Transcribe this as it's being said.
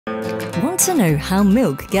to know how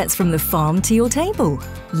milk gets from the farm to your table?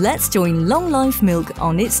 Let's join Long Life Milk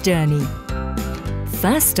on its journey.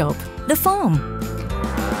 First stop, the farm.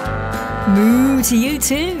 Moo to you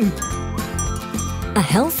too! A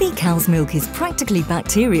healthy cow's milk is practically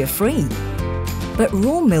bacteria-free. But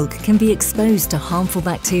raw milk can be exposed to harmful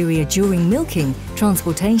bacteria during milking,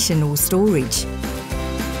 transportation or storage.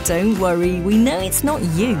 Don't worry, we know it's not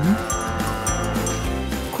you.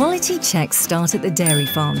 Quality checks start at the dairy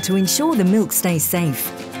farm to ensure the milk stays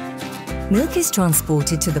safe. Milk is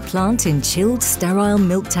transported to the plant in chilled, sterile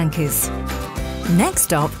milk tankers. Next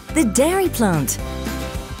stop, the dairy plant.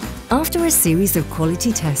 After a series of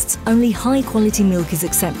quality tests, only high-quality milk is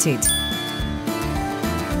accepted.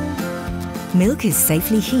 Milk is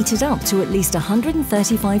safely heated up to at least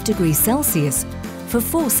 135 degrees Celsius for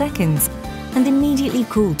 4 seconds and immediately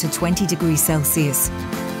cooled to 20 degrees Celsius.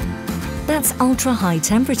 That's ultra-high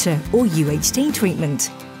temperature or UHT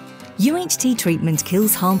treatment. UHT treatment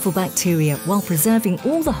kills harmful bacteria while preserving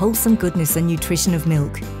all the wholesome goodness and nutrition of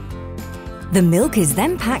milk. The milk is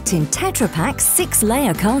then packed in Tetra Pak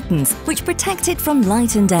 6-layer cartons, which protect it from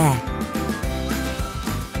light and air.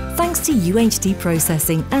 Thanks to UHT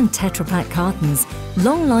processing and Tetra Pak cartons,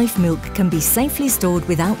 Long Life milk can be safely stored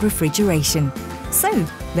without refrigeration. So,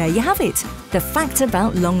 there you have it, the fact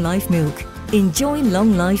about Long Life milk. Enjoy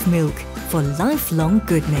Long Life milk for lifelong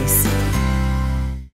goodness.